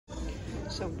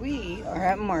So we are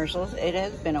at Marshall's. It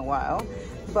has been a while,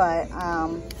 but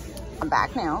I'm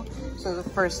back now. So the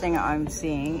first thing I'm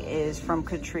seeing is from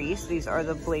Catrice. These are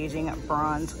the Blazing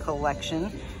Bronze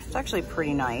collection. It's actually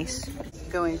pretty nice,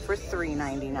 going for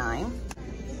 $3.99.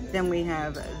 Then we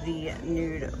have the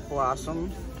Nude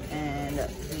Blossom and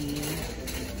the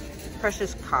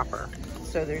Precious Copper.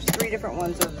 So there's 3 different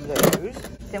ones of those.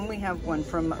 Then we have one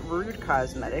from Rude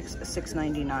Cosmetics,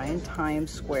 $6.99,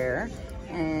 Times Square.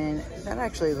 And that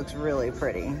actually looks really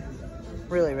pretty.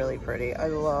 Really, really pretty. I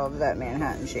love that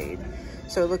Manhattan shade.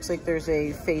 So it looks like there's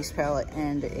a face palette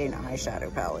and an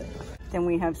eyeshadow palette. Then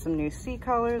we have some new C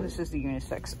color. This is the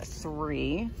Unisex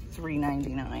 3,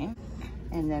 $3.99.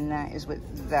 And then that is what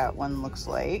that one looks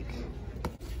like.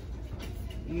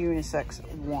 Unisex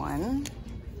 1,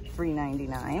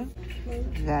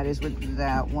 $3.99. That is what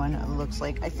that one looks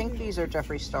like. I think these are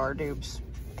Jeffree Star dupes,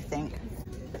 I think.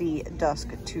 The Dusk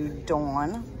to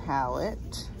Dawn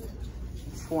palette,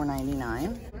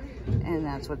 $4.99. And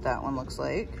that's what that one looks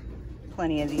like.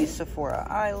 Plenty of these Sephora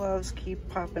Eye Loves keep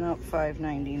popping up,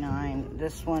 $5.99.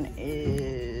 This one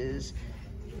is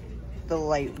the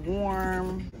Light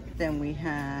Warm. Then we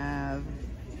have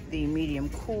the Medium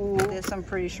Cool. This I'm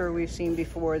pretty sure we've seen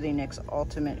before, the NYX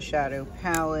Ultimate Shadow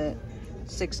Palette,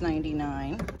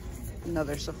 $6.99.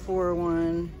 Another Sephora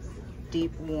one,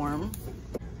 Deep Warm.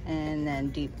 And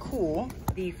then Deep Cool,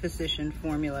 the Physician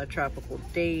Formula Tropical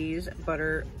Days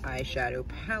Butter Eyeshadow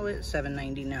Palette,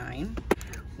 $7.99.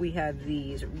 We have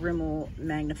these Rimmel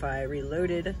Magnify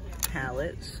Reloaded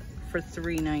palettes for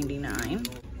 $3.99.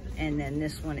 And then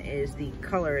this one is the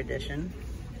Color Edition.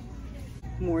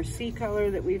 More C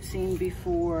color that we've seen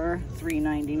before,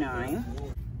 $3.99.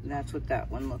 That's what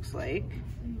that one looks like.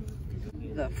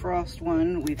 The Frost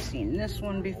one, we've seen this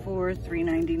one before,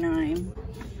 $3.99.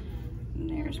 And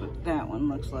there's what that one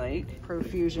looks like.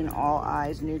 Profusion All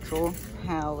Eyes Neutral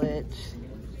Palette,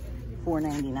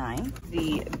 $4.99.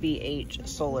 The BH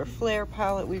Solar Flare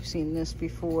Palette, we've seen this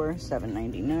before,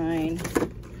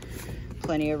 $7.99.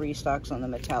 Plenty of restocks on the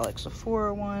metallic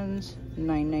Sephora ones,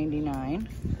 $9.99.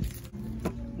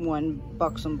 One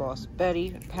Buxom Boss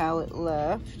Betty palette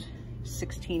left,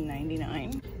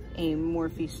 $16.99. A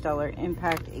Morphe Stellar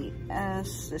Impact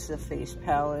 8S. This is a face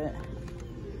palette,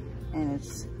 and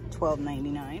it's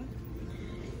 $12.99.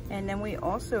 And then we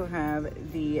also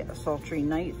have the Sultry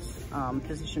Nights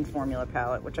Physician Formula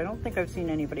palette, which I don't think I've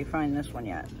seen anybody find this one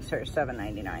yet. So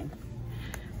 $7.99.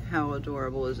 How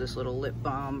adorable is this little lip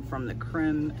balm from the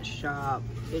Creme shop?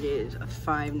 It is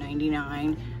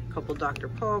 $5.99. A couple Dr.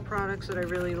 Paul products that I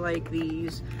really like.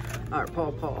 These are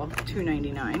Paul,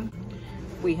 $2.99.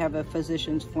 We have a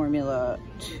Physicians Formula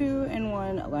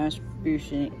 2-in-1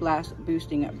 Lash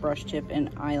Boosting Brush Tip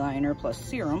and Eyeliner plus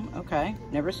Serum. Okay,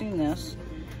 never seen this.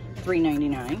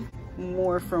 $3.99.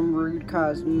 More from Rude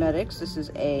Cosmetics. This is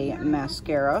a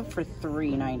mascara for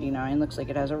 $3.99. Looks like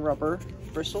it has a rubber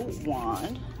bristle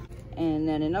wand. And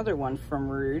then another one from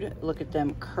Rude. Look at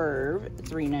them, Curve,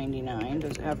 $3.99.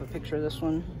 Does it have a picture of this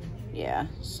one? Yeah,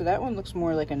 so that one looks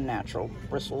more like a natural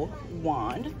bristle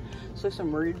wand. So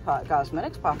some Rude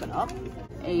Cosmetics popping up.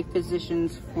 A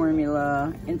Physicians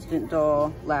Formula Instant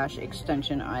Doll Lash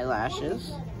Extension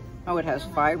Eyelashes. Oh, it has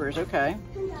fibers, okay.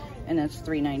 And that's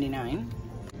 $3.99.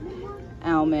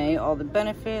 Almay All the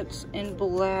Benefits in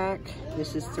black.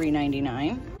 This is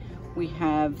 $3.99. We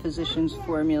have Physicians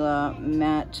Formula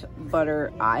Matte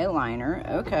Butter Eyeliner,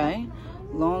 okay.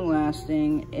 Long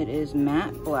lasting, it is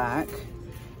matte black.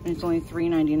 And it's only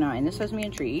 $3.99. This has me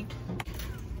intrigued.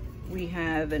 We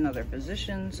have another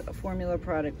Physicians Formula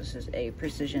product. This is a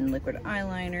Precision Liquid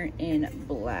Eyeliner in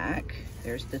black.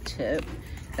 There's the tip.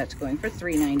 That's going for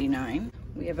 $3.99.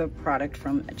 We have a product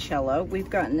from Cella.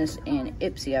 We've gotten this in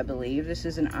Ipsy, I believe. This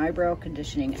is an eyebrow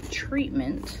conditioning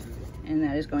treatment, and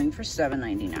that is going for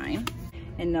 $7.99.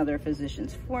 Another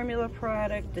Physicians Formula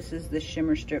product. This is the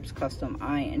Shimmer Strips Custom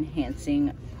Eye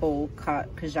Enhancing Pol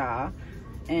Kaja.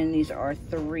 And these are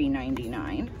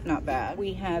 $3.99, not bad.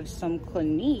 We have some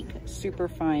Clinique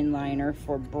Superfine Liner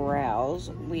for brows.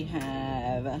 We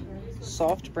have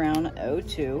Soft Brown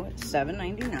 02,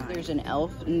 $7.99. There's an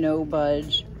e.l.f. No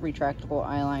Budge Retractable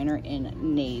Eyeliner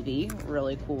in navy,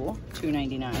 really cool,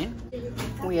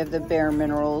 $2.99. We have the Bare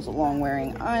Minerals Long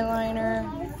Wearing Eyeliner.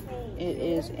 It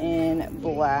is in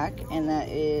black, and that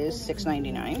is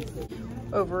 $6.99.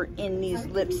 Over in these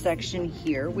lip section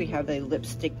here, we have a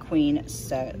Lipstick Queen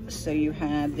set. So you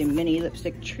have the mini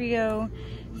lipstick trio,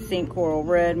 St. Coral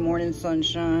Red, Morning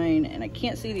Sunshine, and I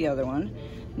can't see the other one,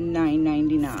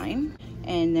 $9.99.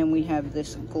 And then we have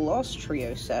this gloss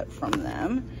trio set from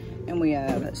them. And we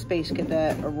have Space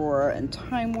Cadet, Aurora, and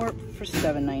Time Warp for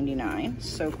 $7.99.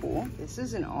 So cool. This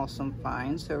is an awesome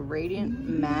find. So Radiant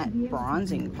Matte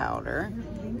Bronzing Powder.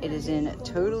 It is in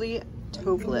Totally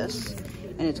Taupeless,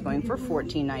 and it's going for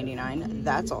 $14.99.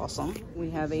 That's awesome. We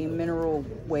have a Mineral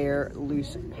Wear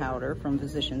Loose Powder from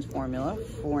Physicians Formula,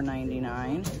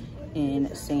 $4.99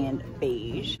 in Sand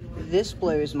Beige. This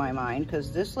blows my mind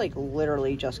because this like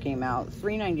literally just came out.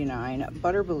 $3.99,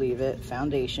 Butter Believe It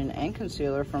foundation and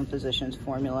concealer from Physicians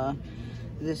Formula.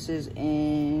 This is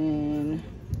in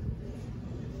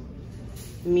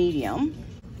medium,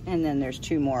 and then there's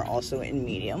two more also in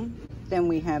medium. Then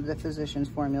we have the Physicians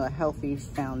Formula Healthy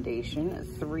Foundation,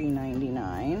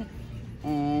 $3.99,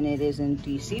 and it is in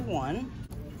DC1.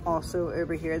 Also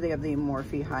over here, they have the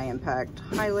Morphe High Impact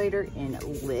Highlighter in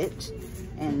Lit,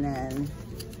 and then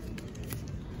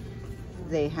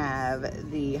they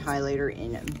have the highlighter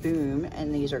in Boom,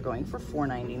 and these are going for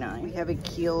 $4.99. We have a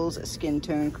Kiehl's Skin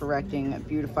Tone Correcting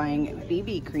Beautifying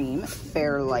BB Cream,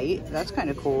 Fair Light. That's kind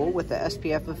of cool with the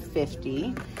SPF of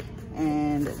 50,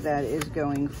 and that is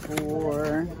going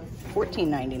for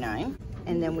 $14.99.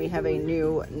 And then we have a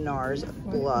new NARS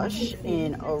blush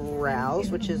in Arouse,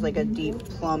 which is like a deep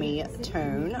plummy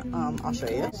tone. I'll show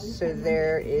you. So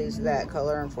there is that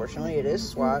color. Unfortunately, it is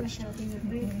swatched.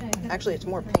 Actually, it's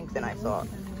more pink than I thought.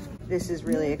 This is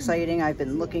really exciting. I've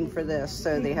been looking for this.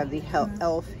 So they have the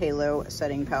e.l.f. Halo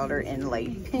Setting Powder in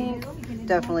light pink.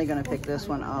 Definitely gonna pick this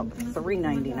one up.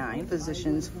 $3.99.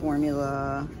 Physicians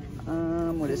Formula,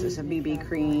 what is this? A BB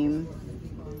cream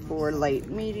for light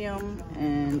medium,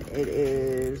 and it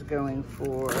is going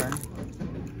for,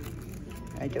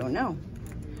 I don't know.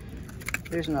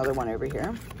 There's another one over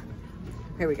here.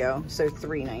 Here we go. So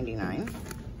 $3.99.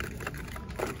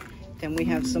 Then we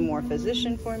have some more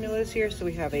Physician formulas here. So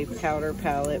we have a powder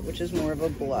palette, which is more of a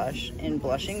blush, in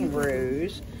Blushing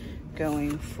Rose,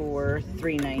 going for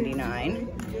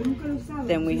 $3.99.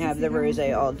 Then we have the Rose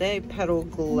All Day Petal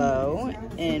Glow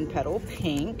in Petal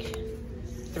Pink,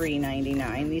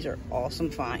 $3.99. These are awesome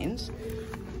finds.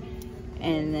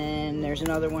 And then there's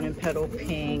another one in Petal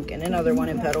Pink and another one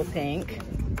in Petal Pink.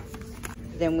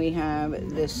 Then we have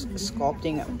this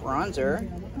Sculpting Bronzer.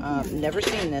 Never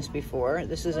seen this before.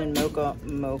 This is in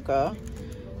Mocha,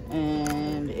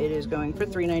 and it is going for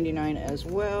 $3.99 as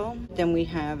well. Then we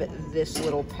have this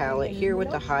little palette here with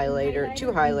the highlighter,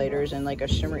 two highlighters and like a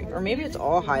shimmery, or maybe it's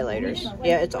all highlighters.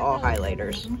 Yeah, it's all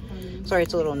highlighters. Sorry,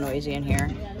 it's a little noisy in here.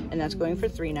 And that's going for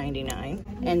 $3.99.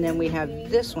 And then we have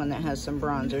this one that has some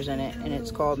bronzers in it, and it's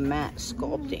called Matte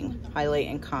Sculpting Highlight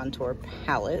and Contour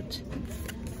Palette.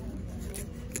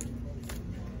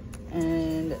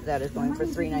 And that is going for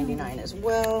 $3.99 as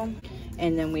well.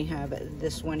 And then we have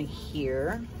this one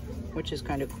here, which is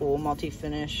kind of cool,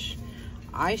 multi-finish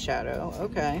eyeshadow.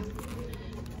 Okay.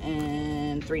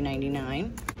 And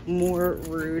 $3.99. More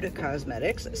Rude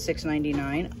Cosmetics,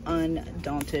 $6.99,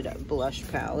 Undaunted Blush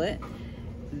Palette.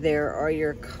 There are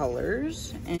your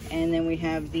colors. And then we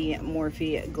have the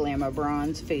Morphe Glamour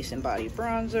Bronze Face and Body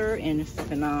Bronzer in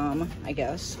Phenom, I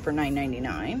guess, for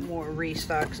 $9.99. More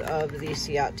restocks of the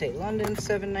Ciate London,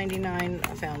 $7.99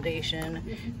 foundation.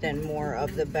 Then more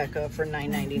of the Becca for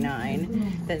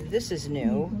 $9.99. Then this is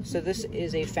new. So this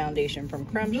is a foundation from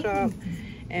Creme Shop.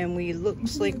 And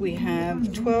looks like we have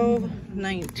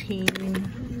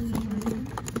 $12.19.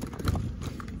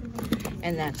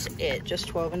 And that's it, just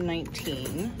 $12 and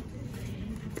 $19.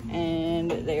 And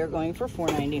they are going for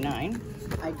 $4.99.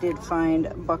 I did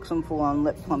find Buxom Full On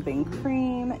Lip Plumping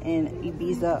Cream in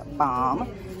Ibiza Balm,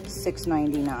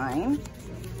 $6.99.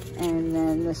 And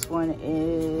then this one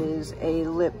is a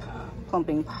lip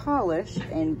plumping polish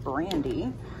in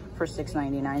Brandy for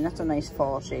 $6.99. That's a nice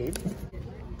fall shade.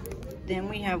 Then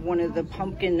we have one of the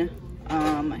pumpkin,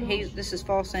 this is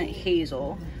Fall Scent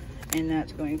Hazel, and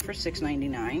that's going for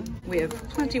 $6.99. We have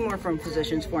plenty more from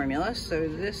Physicians Formula. So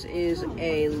this is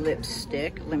a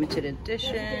lipstick, limited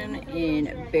edition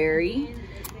in Berry,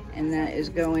 and that is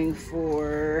going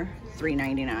for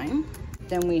 $3.99.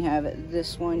 Then we have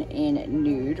this one in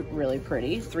Nude, really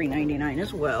pretty, $3.99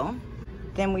 as well.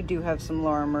 Then we do have some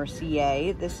Laura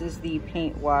Mercier. This is the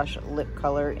Paint Wash Lip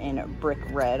Color in Brick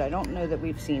Red. I don't know that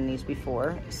we've seen these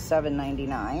before,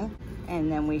 $7.99. And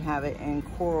then we have it in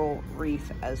Coral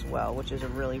Reef as well, which is a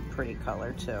really pretty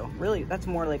color too. Really, that's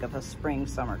more like of a spring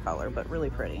summer color, but really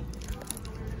pretty.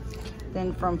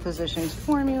 Then from Physicians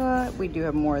Formula, we do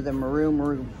have more of the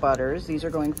Maru Butters. These are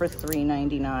going for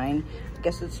 $3.99. I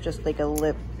guess it's just like a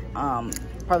lip,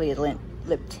 probably a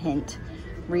lip tint.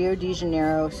 Rio de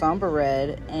Janeiro Somber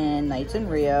Red and Nights in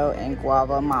Rio and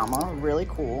Guava Mama, really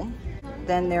cool.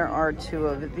 Then there are two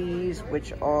of these,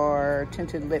 which are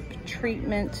tinted lip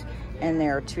treatment, and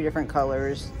there are two different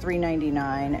colors,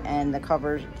 $3.99, and the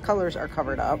colors are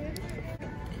covered up.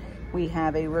 We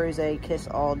have a Rosé Kiss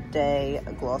All Day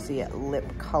glossy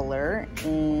lip color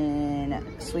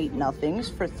in Sweet Nothings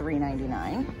for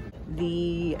 $3.99.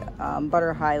 The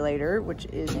butter highlighter, which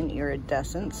is in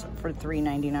iridescence, for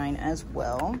 $3.99 as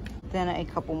well. Then a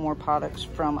couple more products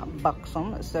from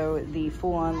BoxyCharm. So the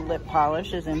full-on lip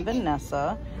polish is in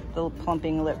Vanessa. The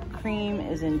plumping lip cream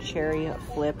is in Cherry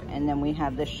Flip, and then we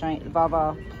have the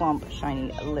Vava Plump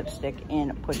Shiny Lipstick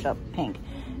in Push Up Pink.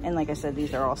 And like I said,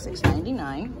 these are all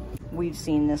 $6.99. We've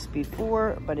seen this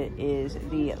before, but it is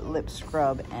the lip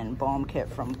scrub and balm kit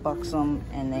from BoxyCharm,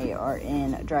 and they are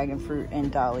in Dragon Fruit and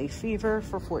Dolly Fever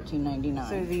for $14.99.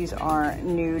 So these are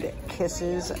Nude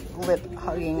Kisses Lip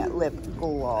Hugging Lip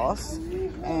Gloss,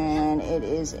 and it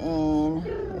is in,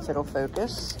 if it'll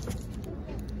focus,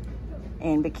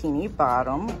 in Bikini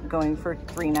Bottom, going for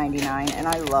 $3.99, and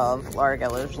I love Laura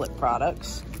Geller's lip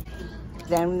products.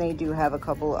 Then they do have a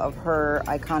couple of her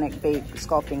iconic baked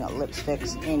sculpting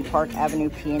lipsticks in Park Avenue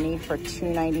Peony for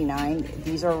 $2.99.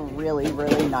 These are really,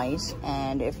 really nice,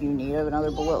 and if you need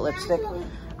another bullet lipstick,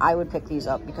 I would pick these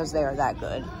up because they are that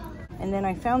good. And then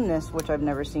I found this, which I've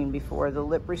never seen before, the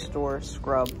Lip Restore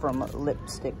Scrub from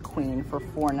Lipstick Queen for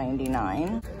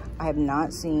 $4.99. I have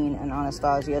not seen an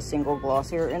Anastasia single gloss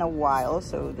here in a while,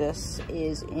 so this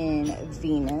is in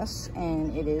Venus,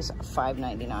 and it is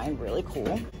 $5.99, really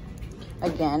cool.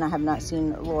 Again, I have not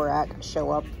seen Lorac show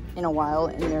up in a while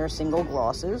in their single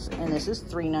glosses, and this is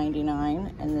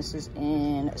 $3.99, and this is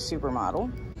in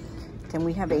Supermodel. Then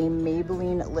we have a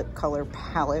Maybelline lip color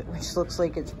palette, which looks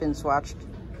like it's been swatched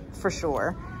for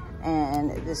sure,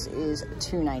 and this is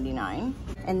 $2.99.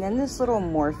 And then this little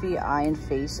Morphe Eye and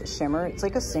Face Shimmer, it's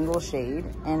like a single shade,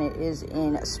 and it is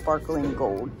in Sparkling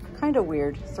Gold. Kind of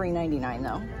weird, $3.99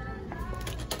 though.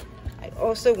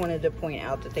 Also wanted to point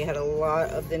out that they had a lot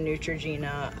of the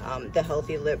Neutrogena, the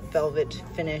Healthy Lip Velvet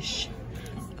Finish,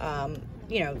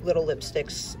 you know, little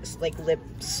lipsticks, like Lip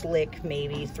Slick,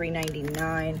 maybe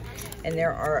 $3.99, and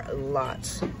there are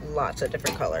lots of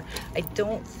different color. I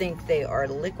don't think they are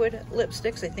liquid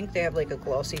lipsticks. I think they have like a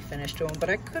glossy finish to them,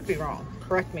 but I could be wrong.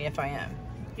 Correct me if I am.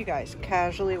 You guys,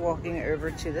 casually walking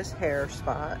over to this hair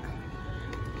spot,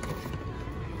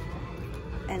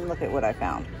 and look at what I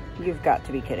found. You've got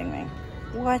to be kidding me.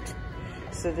 What?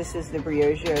 So this is the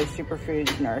Briogeo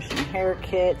Superfoods Nourishing Hair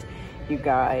Kit. You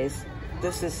guys,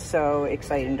 this is so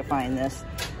exciting to find this.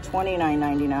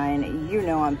 $29.99. You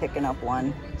know I'm picking up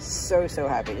one. So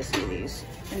happy to see these.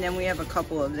 And then we have a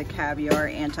couple of the Caviar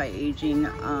anti-aging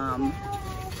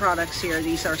products here.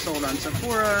 These are sold on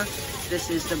Sephora. This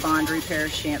is the Bond Repair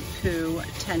Shampoo,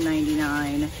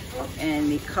 $10.99,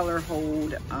 and the Color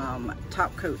Hold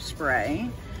Top Coat Spray,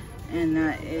 and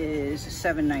that is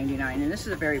 $7.99, and this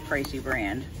is a very pricey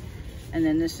brand. And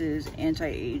then this is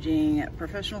Anti-Aging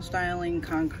Professional Styling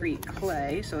Concrete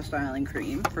Clay, so a styling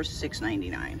cream, for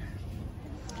 $6.99.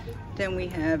 Then we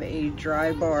have a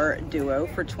Dry Bar Duo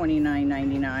for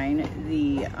 $29.99,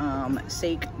 the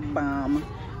Sake Balm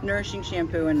Nourishing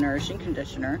Shampoo and Nourishing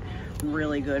Conditioner,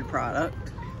 really good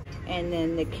product. And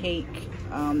then the Cake,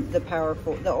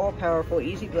 the all-powerful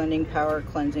Easy Blending Power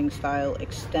Cleansing Style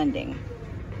Extending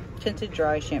Tinted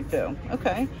Dry Shampoo,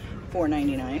 okay,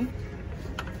 $4.99.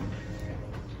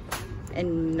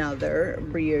 Another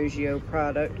Briogeo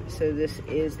product, so this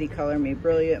is the Color Me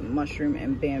Brilliant Mushroom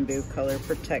and Bamboo Color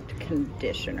Protect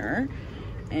Conditioner,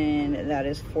 and that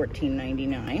is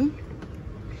 $14.99.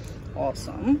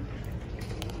 Awesome.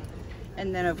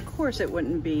 And then of course it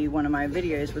wouldn't be one of my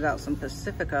videos without some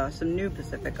Pacifica, some new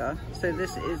Pacifica. So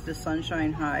this is the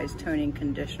Sunshine Highs Toning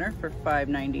Conditioner for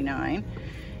 $5.99.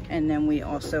 And then we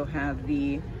also have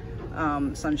the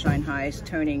Sunshine Highs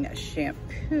Toning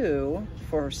Shampoo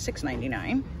for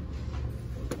 $6.99.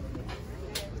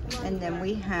 And then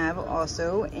we have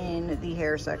also in the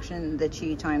hair section the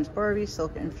Chi Times Barbie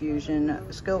Silk Infusion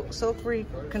Silk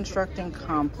Reconstructing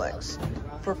Complex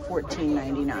for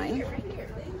 $14.99.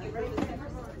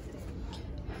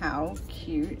 How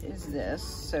cute is this?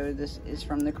 So this is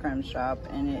from the Creme Shop,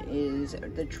 and it is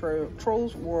the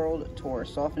Trolls World Tour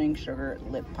Softening Sugar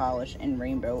Lip Polish in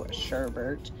Rainbow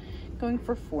Sherbet, going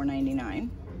for $4.99.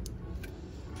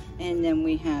 And then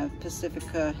we have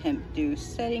Pacifica Hemp Dew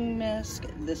Setting Mist.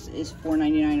 This is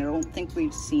 $4.99. I don't think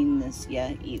we've seen this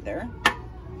yet either.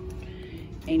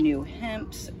 A new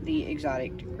Hemp's, the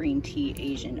Exotic Green Tea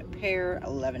Asian Pear,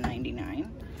 $11.99.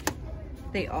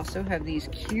 They also have these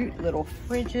cute little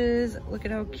fridges. Look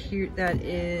at how cute that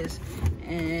is.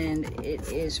 And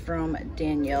it is from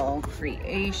Danielle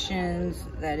Creations.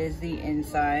 That is the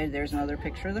inside. There's another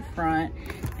picture of the front.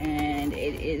 And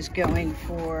it is going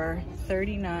for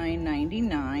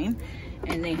 $39.99.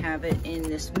 And they have it in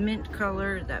this mint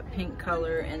color, that pink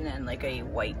color, and then like a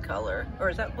white color. Or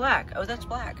is that black? Oh, that's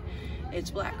black.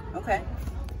 It's black. Okay.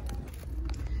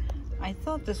 I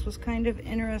thought this was kind of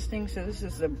interesting. So this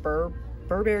is the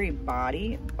Burberry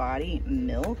Body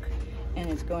Milk, and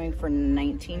it's going for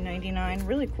 $19.99.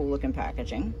 Really cool looking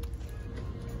packaging.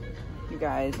 You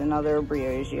guys, another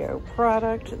Briogeo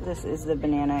product. This is the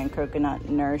Banana and Coconut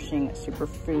Nourishing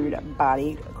Superfood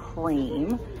Body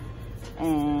Cream,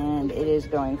 and it is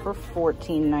going for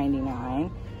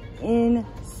 $14.99.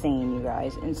 Insane, you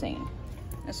guys, insane.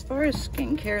 As far as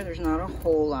skincare, there's not a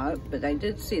whole lot, but I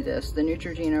did see this, the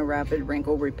Neutrogena Rapid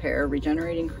Wrinkle Repair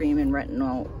Regenerating Cream and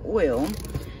Retinol Oil,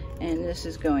 and this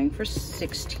is going for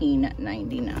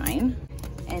 $16.99.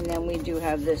 And then we do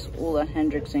have this Ole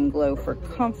Hendrickson Glow for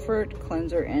Comfort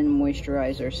Cleanser and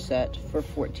Moisturizer Set for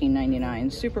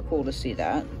 $14.99. Super cool to see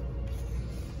that.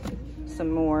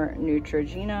 Some more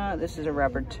Neutrogena. This is a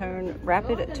Rapid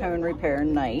Tone Repair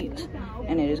Night,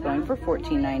 and it is going for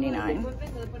 $14.99.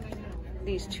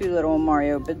 These two little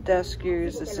Mario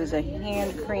Badescu's. This is a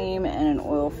hand cream and an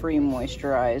oil-free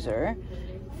moisturizer.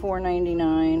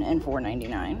 $4.99 and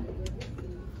 $4.99.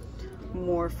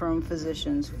 More from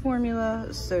Physicians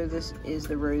Formula. So this is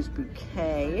the Rose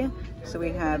Bouquet. So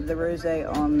we have the Rose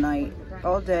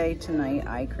All Day Tonight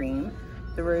Eye Cream,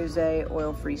 the Rose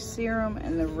Oil-Free Serum,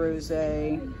 and the Rose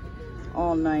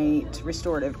All Night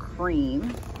Restorative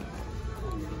Cream.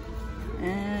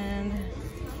 And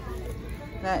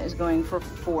that is going for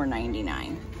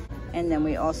 $4.99. And then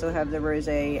we also have the Rose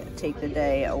Take the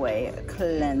Day Away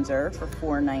Cleanser for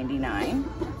 $4.99.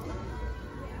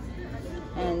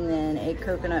 And then a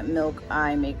Coconut Milk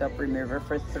Eye Makeup Remover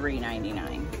for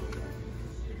 $3.99.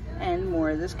 And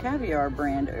more of this Caviar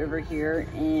brand over here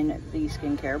in the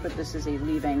skincare, but this is a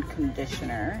leave-in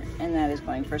conditioner, and that is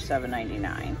going for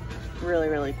 $7.99. Really,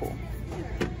 really cool.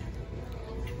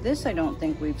 This I don't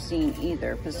think we've seen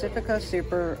either. Pacifica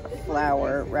Super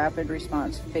Flower Rapid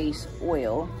Response Face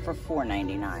Oil for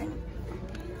 $4.99.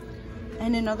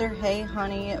 And another Hey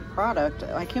Honey product.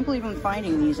 I can't believe I'm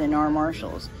finding these in our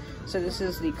Marshalls. So this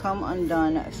is the Come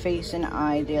Undone Face and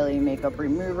Eye Daily Makeup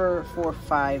Remover for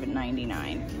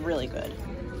 $5.99. Really good.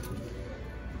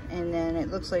 And then it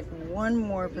looks like one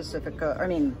more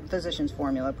Physicians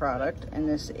Formula product, and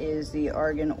this is the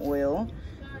Argan Oil,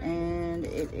 and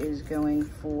it is going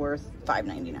for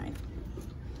 $5.99.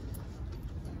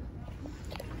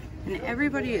 And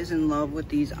everybody is in love with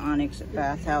these Onyx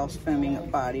Bathhouse Foaming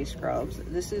Body Scrubs.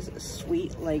 This is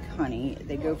Sweet Like Honey.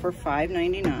 They go for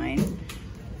 $5.99.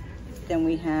 Then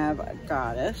we have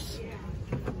Goddess.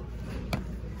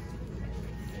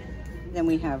 Then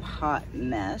we have Hot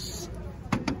Mess.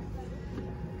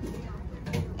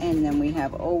 And then we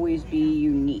have Always Be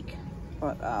Unique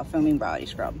Foaming Body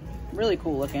Scrub. Really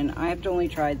cool looking. I've only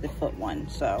tried the foot one,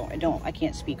 so I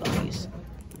can't speak on these.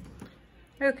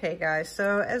 Okay guys,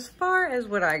 so as far as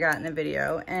what I got in the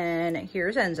video, and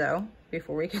here's Enzo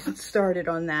before we get started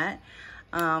on that.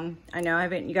 I know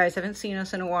you guys haven't seen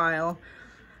us in a while.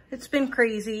 It's been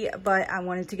crazy, but I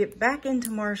wanted to get back into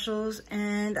Marshalls,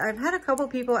 and I've had a couple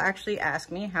people actually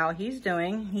ask me how he's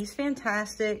doing. He's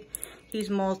fantastic. He's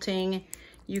molting.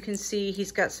 You can see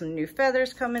he's got some new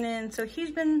feathers coming in, so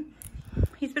he's been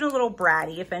a little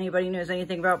bratty. If anybody knows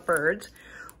anything about birds,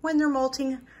 when they're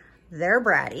molting, they're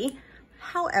bratty.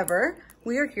 However,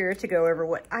 we are here to go over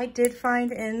what I did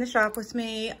find in the shop with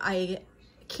me. I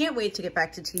can't wait to get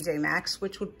back to TJ Maxx,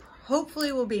 which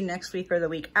hopefully will be next week or the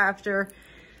week after.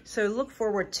 So look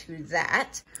forward to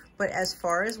that. But as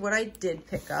far as what I did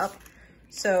pick up,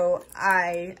 so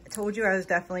I told you I was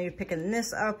definitely picking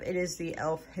this up. It is the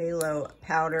e.l.f. Halo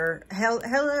Powder,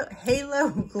 Halo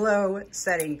Glow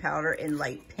Setting Powder in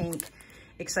light pink.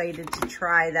 Excited to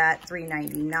try that,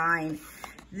 $3.99.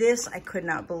 This I could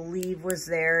not believe was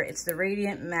there. It's the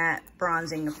Radiant Matte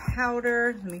Bronzing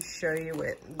Powder. Let me show you what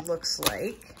it looks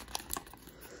like.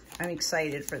 I'm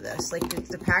excited for this. Like,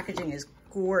 the packaging is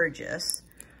gorgeous,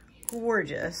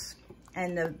 gorgeous.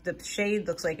 And the shade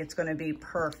looks like it's gonna be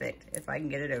perfect if I can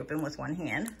get it open with one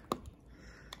hand.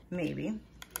 Maybe.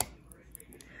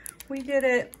 We did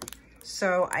it.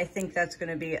 So I think that's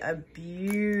gonna be a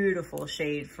beautiful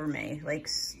shade for me. Like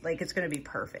it's gonna be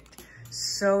perfect.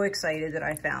 So excited that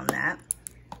I found that.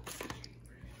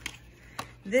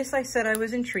 This, I said I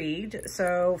was intrigued.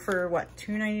 So for what,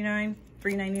 $2.99,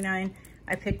 $3.99,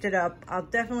 I picked it up. I'll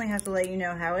definitely have to let you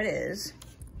know how it is.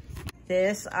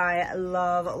 This, I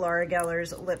love Laura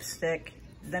Geller's lipstick.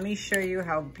 Let me show you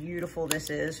how beautiful this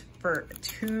is for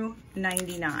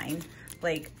 $2.99.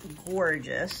 Like,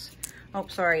 gorgeous. Oh,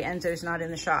 sorry, Enzo's not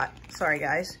in the shot. Sorry,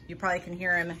 guys. You probably can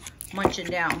hear him munching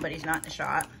down, but he's not in the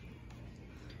shot.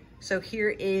 So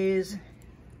here is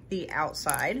the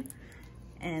outside.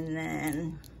 And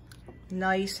then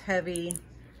nice, heavy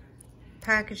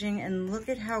packaging. And look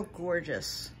at how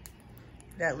gorgeous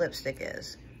that lipstick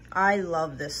is. I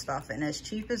love this stuff. And as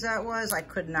cheap as that was, I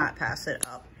could not pass it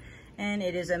up. And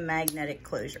it is a magnetic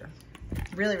closure.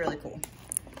 Really, really cool.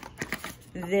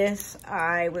 This,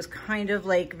 I was kind of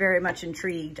like very much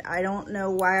intrigued. I don't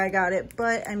know why I got it,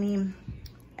 but I mean,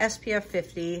 SPF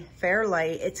 50, fair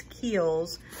light, it's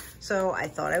Kiehl's. So I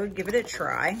thought I would give it a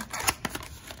try.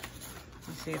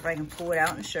 Let's see if I can pull it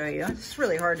out and show you. It's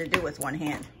really hard to do with one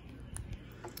hand.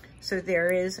 So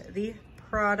there is the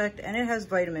product, and it has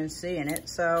vitamin C in it.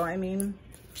 So, I mean,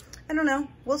 I don't know.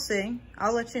 We'll see.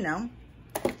 I'll let you know.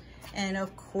 And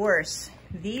of course,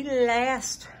 the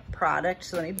last product,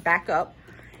 so let me back up.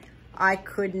 I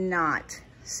could not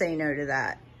say no to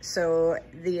that. So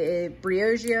the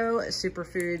Briogeo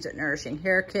Superfoods Nourishing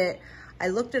Hair Kit, I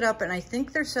looked it up and I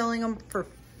think they're selling them for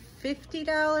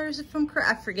 $50 if I'm correct.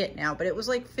 I forget now, but it was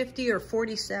like 50 or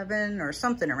 47 or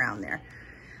something around there.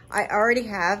 I already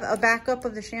have a backup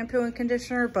of the shampoo and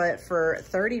conditioner, but for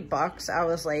 30 bucks, I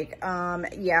was like,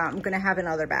 yeah, I'm gonna have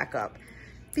another backup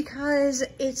because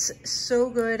it's so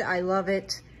good. I love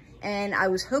it. And I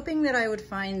was hoping that I would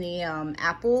find the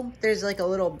apple. There's like a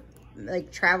little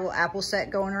like travel apple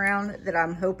set going around that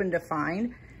I'm hoping to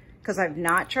find because I've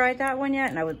not tried that one yet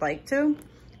and I would like to.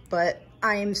 But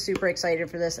I am super excited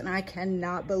for this and I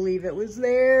cannot believe it was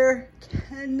there.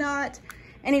 Cannot.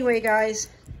 Anyway, guys,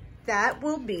 that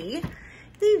will be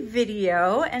the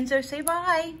video. Enzo, say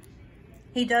bye.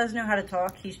 He does know how to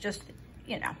talk. He's just,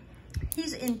 you know,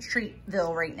 he's in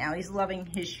Treatville right now. He's loving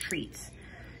his treats.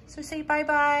 So say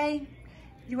bye-bye.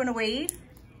 You want to wave?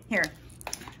 Here,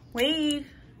 wave.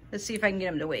 Let's see if I can get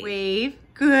him to wave. Wave.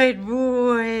 Good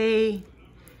boy.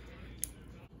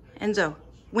 Enzo,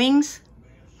 wings.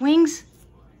 Wings.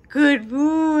 Good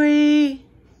boy.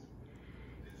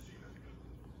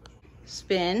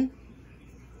 Spin.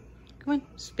 Come on,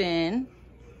 spin.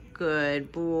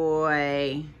 Good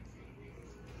boy.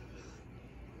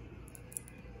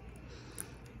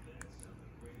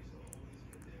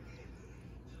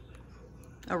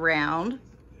 Around.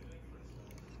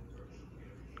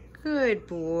 Good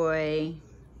boy.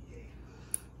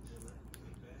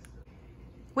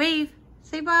 Wave.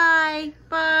 Say bye.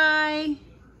 Bye.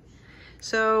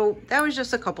 So that was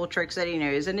just a couple tricks that he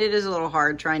knows, and it is a little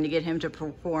hard trying to get him to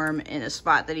perform in a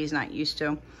spot that he's not used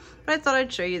to. But I thought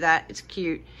I'd show you that. It's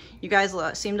cute. You guys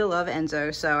seem to love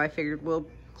Enzo, so I figured we'll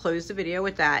close the video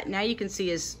with that. Now you can see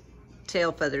his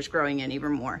tail feathers growing in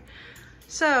even more.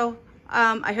 So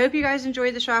I hope you guys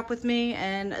enjoyed the shop with me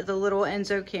and the little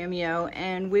Enzo cameo,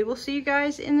 and we will see you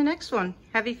guys in the next one.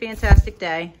 Have a fantastic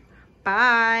day.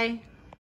 Bye.